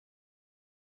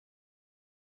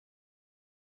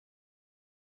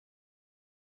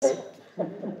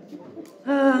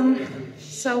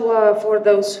For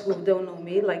those who don't know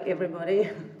me, like everybody,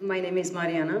 my name is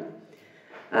Mariana.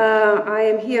 I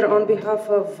am here on behalf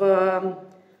of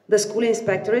the School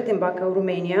Inspectorate in Bacău,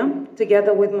 Romania,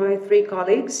 together with my three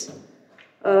colleagues,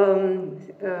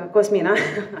 Cosmina,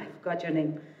 I forgot your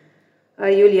name,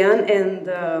 Julian, and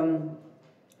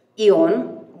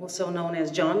Ion, also known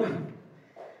as John.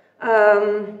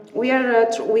 We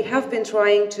have been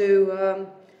trying to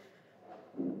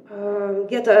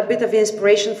get a bit of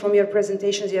inspiration from your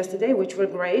presentations yesterday, which were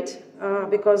great,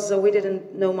 because we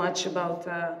didn't know much about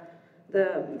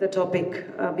the topic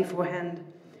beforehand.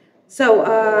 So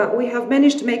we have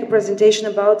managed to make a presentation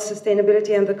about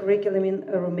sustainability and the curriculum in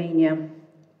Romania.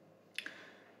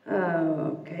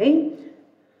 Okay.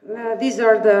 These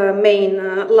are the main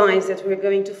lines that we're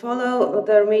going to follow.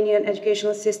 The Romanian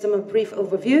educational system, a brief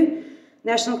overview,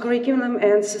 national curriculum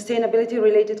and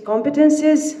sustainability-related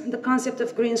competencies, the concept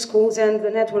of green schools and the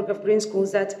network of green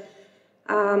schools that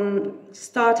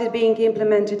started being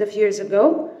implemented a few years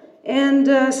ago,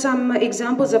 and some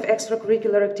examples of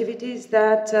extracurricular activities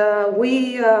that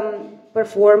we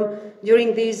perform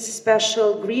during these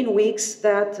special green weeks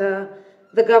that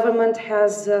the government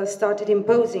has started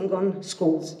imposing on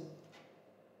schools.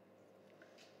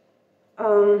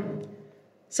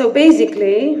 So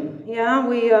basically, yeah,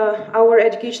 our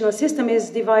educational system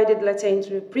is divided, let's say,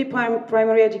 into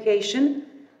pre-primary education,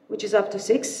 which is up to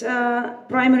 6,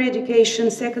 primary education,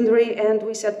 secondary, and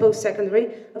we said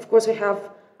post-secondary. Of course, we have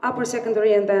upper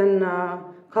secondary and then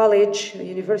college,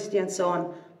 university, and so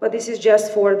on. But this is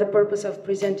just for the purpose of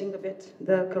presenting a bit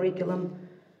the curriculum.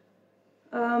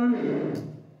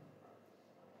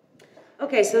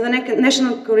 Okay, so the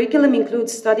national curriculum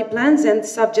includes study plans and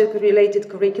subject-related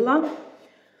curricula.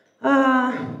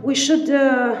 We should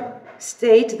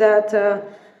state that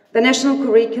the national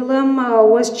curriculum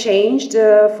was changed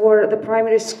for the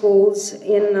primary schools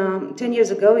 10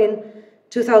 years ago in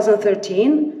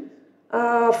 2013,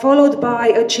 followed by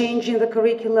a change in the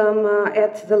curriculum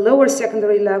at the lower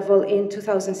secondary level in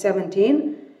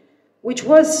 2017, which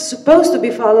was supposed to be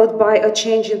followed by a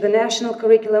change in the national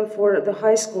curriculum for the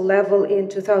high school level in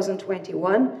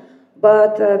 2021,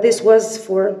 but this was,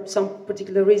 for some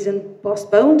particular reason,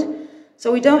 postponed.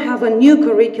 So we don't have a new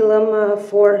curriculum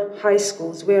for high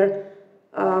schools. We're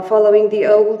following the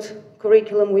old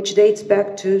curriculum, which dates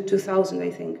back to 2000, I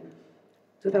think,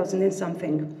 2000 and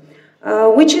something.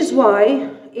 Which is why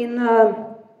in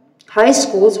high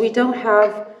schools we don't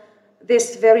have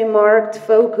this very marked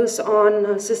focus on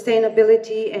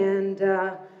sustainability and,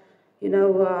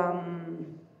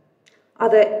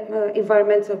 other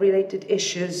environmental-related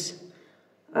issues.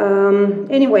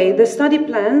 Anyway, the study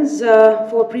plans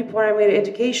for pre-primary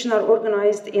education are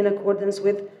organized in accordance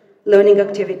with learning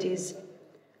activities.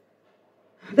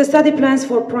 The study plans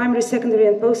for primary, secondary,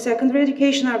 and post-secondary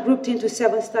education are grouped into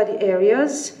 7 study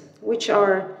areas, which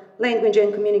are language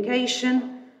and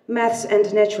communication, maths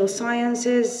and natural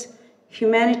sciences,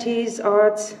 humanities,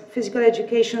 arts, physical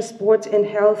education, sports and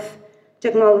health,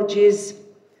 technologies,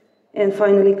 and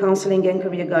finally counseling and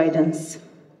career guidance.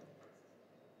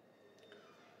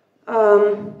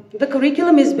 The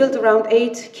curriculum is built around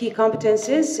 8 key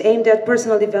competencies aimed at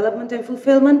personal development and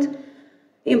fulfillment,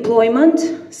 employment,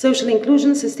 social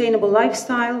inclusion, sustainable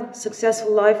lifestyle,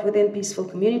 successful life within peaceful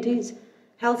communities,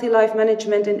 healthy life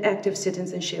management, and active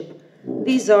citizenship.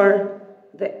 These are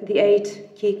the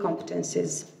 8 key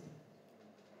competencies.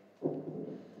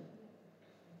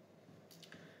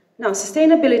 Now,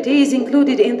 sustainability is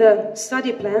included in the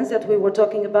study plans that we were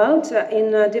talking about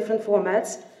in different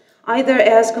formats, either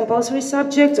as compulsory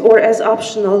subjects or as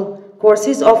optional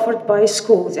courses offered by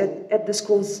schools at the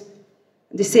school's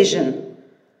decision.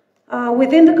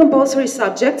 Within the compulsory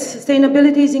subjects,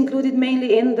 sustainability is included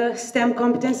mainly in the STEM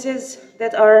competencies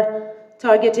that are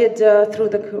targeted through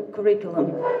the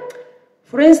curriculum.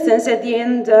 For instance, at the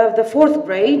end of the 4th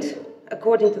grade,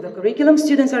 according to the curriculum,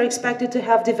 students are expected to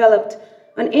have developed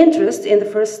an interest in the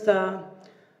first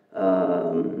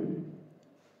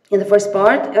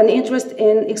part, an interest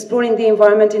in exploring the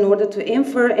environment in order to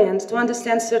infer and to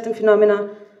understand certain phenomena,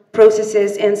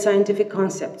 processes, and scientific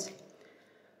concepts,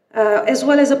 as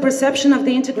well as a perception of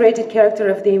the integrated character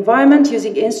of the environment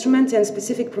using instruments and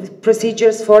specific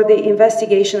procedures for the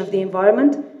investigation of the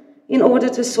environment in order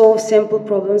to solve simple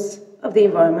problems of the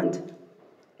environment.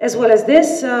 As well as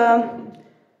this,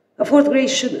 a 4th grade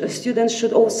student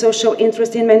should also show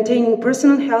interest in maintaining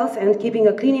personal health and keeping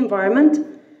a clean environment,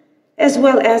 as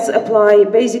well as apply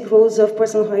basic rules of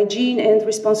personal hygiene and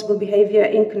responsible behavior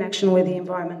in connection with the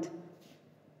environment.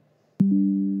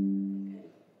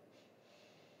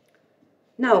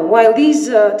 Now, while these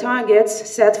targets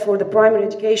set for the primary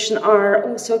education are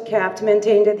also kept,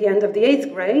 maintained at the end of the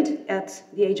 8th grade, at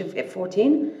the age of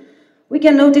 14, we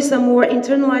can notice a more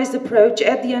internalized approach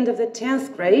at the end of the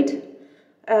 10th grade,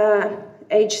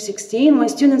 age 16, when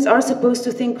students are supposed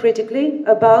to think critically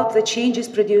about the changes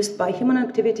produced by human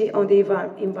activity on the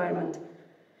environment.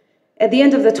 At the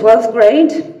end of the 12th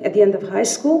grade, at the end of high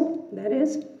school, that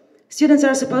is, students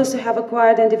are supposed to have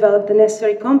acquired and developed the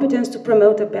necessary competence to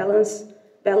promote a balanced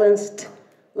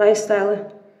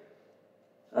lifestyle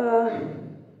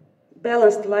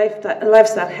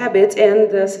habits and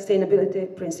sustainability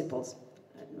principles.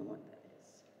 I don't know what that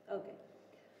is. Okay.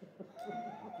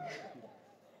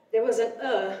 There was an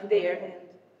there, and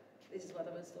this is what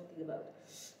I was talking about.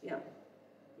 Yeah.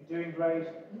 You're doing great.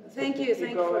 Thank you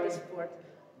for the support.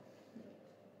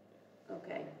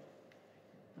 Okay.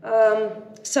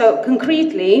 So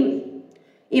concretely,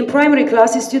 in primary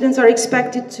classes, students are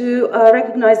expected to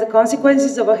recognize the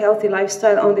consequences of a healthy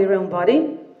lifestyle on their own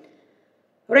body,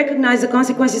 recognize the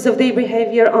consequences of their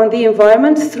behavior on the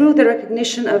environment through the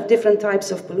recognition of different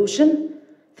types of pollution,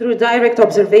 through direct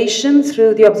observation,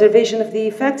 through the observation of the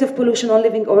effects of pollution on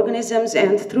living organisms,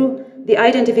 and through the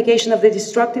identification of the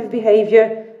destructive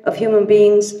behavior of human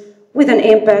beings with an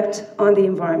impact on the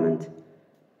environment.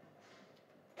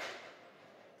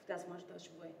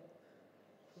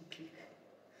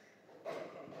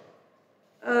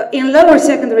 In lower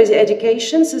secondary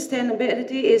education,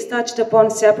 sustainability is touched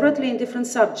upon separately in different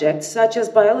subjects, such as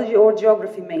biology or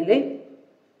geography mainly.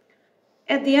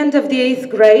 At the end of the 8th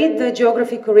grade, the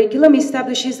geography curriculum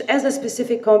establishes as a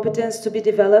specific competence to be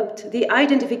developed the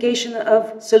identification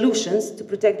of solutions to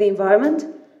protect the environment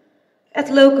at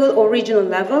local or regional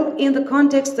level in the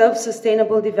context of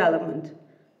sustainable development.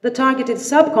 The targeted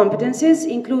sub-competencies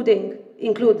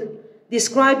include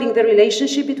describing the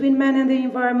relationship between man and the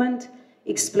environment,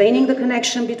 explaining the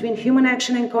connection between human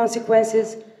action and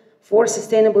consequences for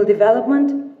sustainable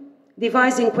development,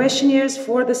 devising questionnaires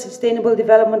for the sustainable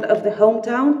development of the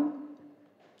hometown,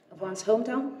 of one's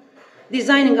hometown,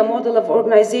 designing a model of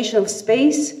organization of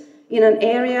space in an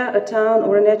area, a town,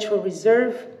 or a natural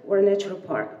reserve, or a natural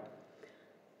park.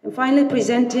 And finally,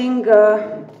 presenting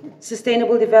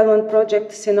sustainable development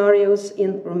project scenarios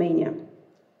in Romania,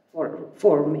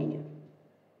 for Romania.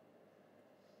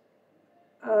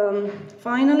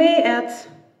 Finally, at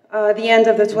the end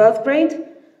of the 12th grade,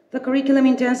 the curriculum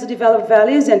intends to develop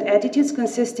values and attitudes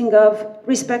consisting of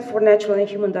respect for natural and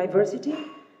human diversity,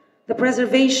 the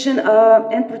preservation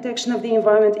and protection of the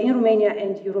environment in Romania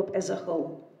and Europe as a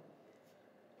whole.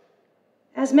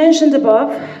 As mentioned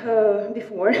above,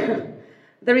 before,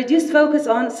 the reduced focus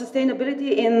on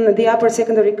sustainability in the upper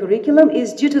secondary curriculum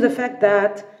is due to the fact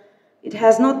that it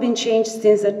has not been changed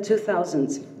since the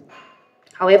 2000s.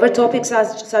 However, topics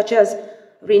such as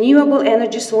renewable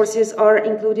energy sources are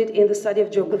included in the study of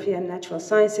geography and natural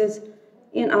sciences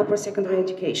in upper secondary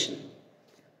education.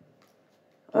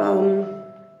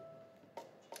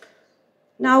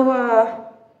 Now,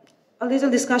 a little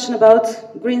discussion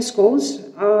about green schools.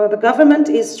 The government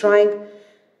is starting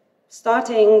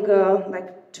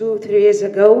like 2-3 years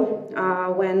ago,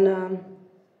 when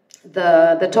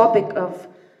the topic of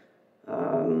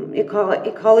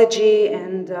ecology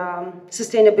and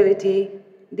sustainability,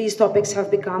 these topics have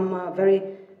become very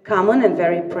common and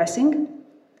very pressing.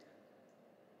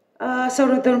 So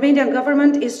the Romanian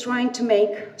government is trying to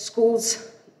make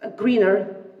schools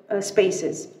greener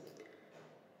spaces.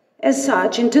 As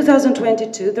such, in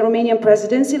 2022, the Romanian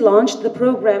presidency launched the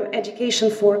program Education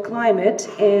for Climate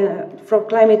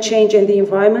Change and the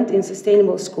Environment in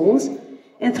Sustainable Schools.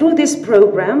 And through this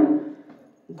program,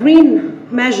 green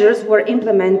measures were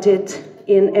implemented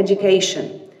in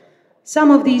education.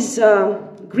 Some of these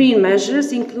green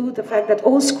measures include the fact that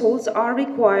all schools are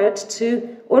required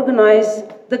to organize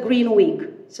the Green Week.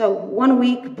 So 1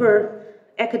 week per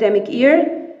academic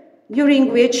year,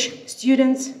 during which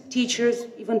students, teachers,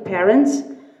 even parents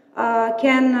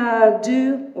can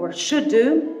do or should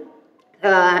do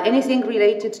anything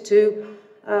related to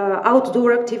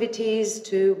outdoor activities,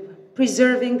 to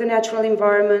preserving the natural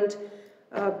environment,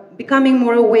 becoming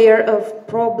more aware of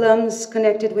problems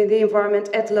connected with the environment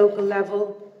at local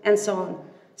level, and so on.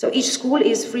 So each school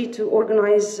is free to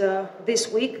organize this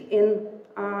week in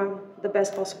the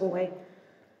best possible way,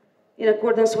 in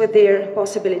accordance with their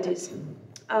possibilities.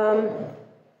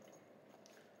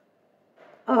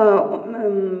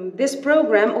 This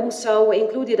program also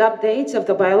included updates of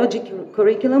the biology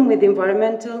curriculum with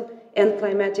environmental and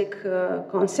climatic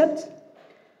concepts.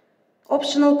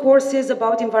 Optional courses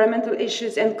about environmental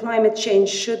issues and climate change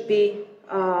should be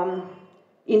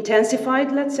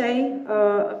intensified, let's say,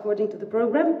 according to the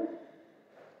program.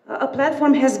 A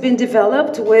platform has been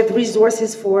developed with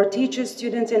resources for teachers,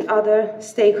 students, and other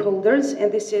stakeholders,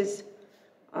 and this is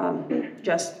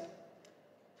just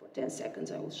for 10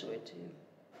 seconds, I will show it to you.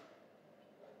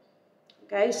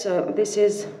 Okay, so this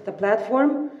is the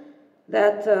platform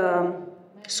that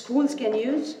schools can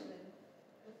use.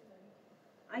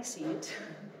 I see it.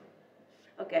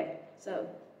 Okay, so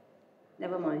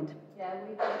never mind. Yeah,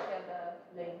 we will share the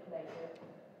link later.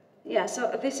 Yeah,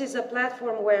 so this is a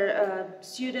platform where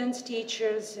students,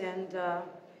 teachers, and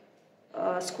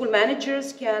school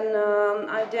managers can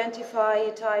identify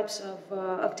types of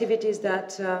activities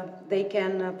that they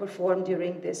can perform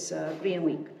during this Green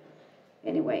Week.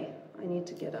 Anyway, I need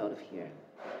to get out of here.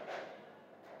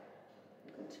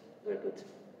 Good, we're good.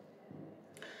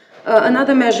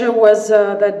 Another measure was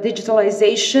the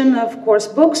digitalization of course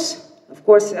books. Of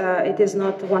course, it is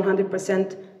not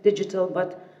 100% digital,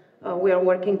 but we are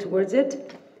working towards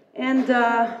it. And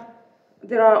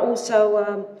there are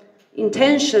also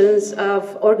intentions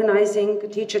of organizing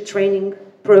teacher training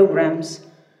programs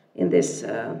in this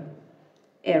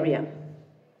area.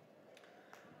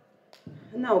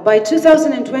 Now, by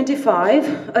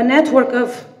 2025, a network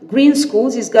of green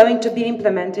schools is going to be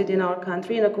implemented in our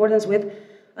country in accordance with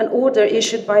an order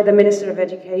issued by the Minister of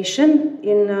Education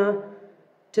in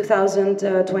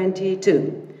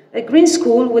 2022. A green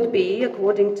school would be,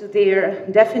 according to their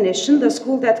definition, the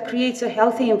school that creates a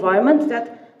healthy environment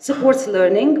that supports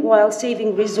learning while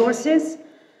saving resources,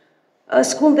 a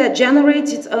school that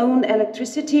generates its own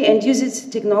electricity and uses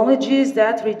technologies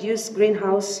that reduce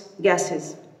greenhouse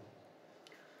gases.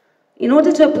 In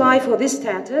order to apply for this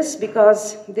status,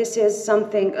 because this is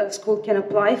something a school can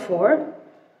apply for,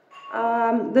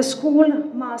 the school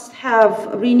must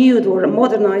have renewed or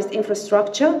modernized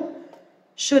infrastructure,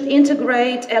 should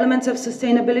integrate elements of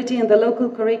sustainability in the local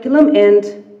curriculum and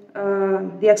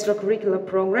the extracurricular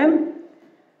program,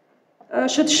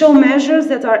 should show measures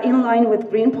that are in line with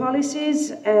green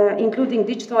policies, including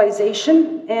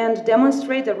digitalization, and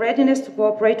demonstrate a readiness to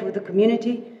cooperate with the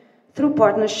community through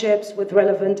partnerships with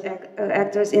relevant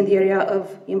actors in the area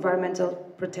of environmental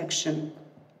protection.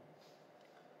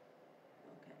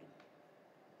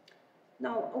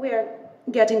 Now we are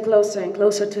getting closer and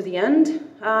closer to the end.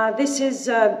 I'm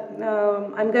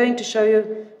going to show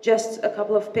you just a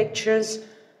couple of pictures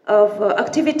of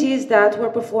activities that were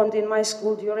performed in my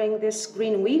school during this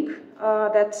Green Week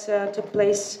that took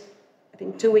place, I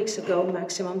think, 2 weeks ago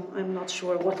maximum. I'm not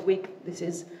sure what week this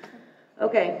is.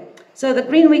 Okay, so the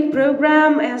Green Week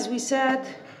program, as we said,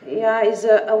 is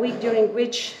a week during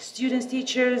which students,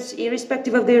 teachers,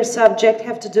 irrespective of their subject,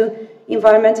 have to do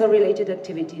environmental related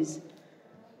activities.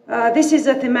 This is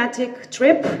a thematic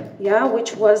trip,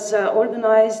 which was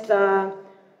organized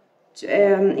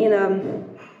in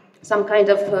some kind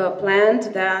of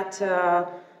plant that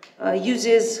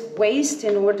uses waste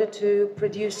in order to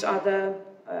produce other,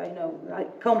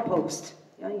 like compost,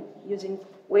 using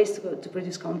waste to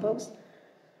produce compost.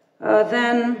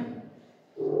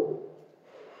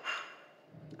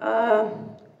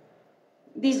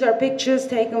 These are pictures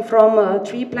taken from a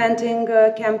tree planting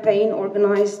campaign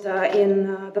organized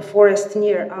in the forest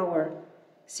near our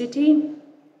city.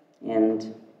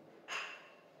 And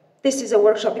this is a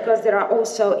workshop because there are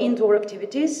also indoor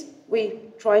activities. We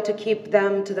try to keep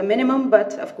them to the minimum,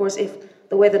 but of course if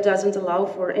the weather doesn't allow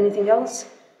for anything else,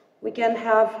 we can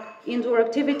have indoor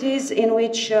activities in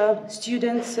which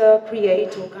students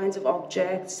create all kinds of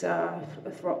objects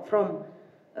from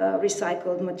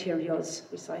recycled materials,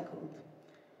 recycled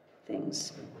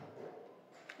things.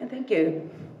 And thank you.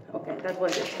 Okay, that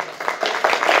was it.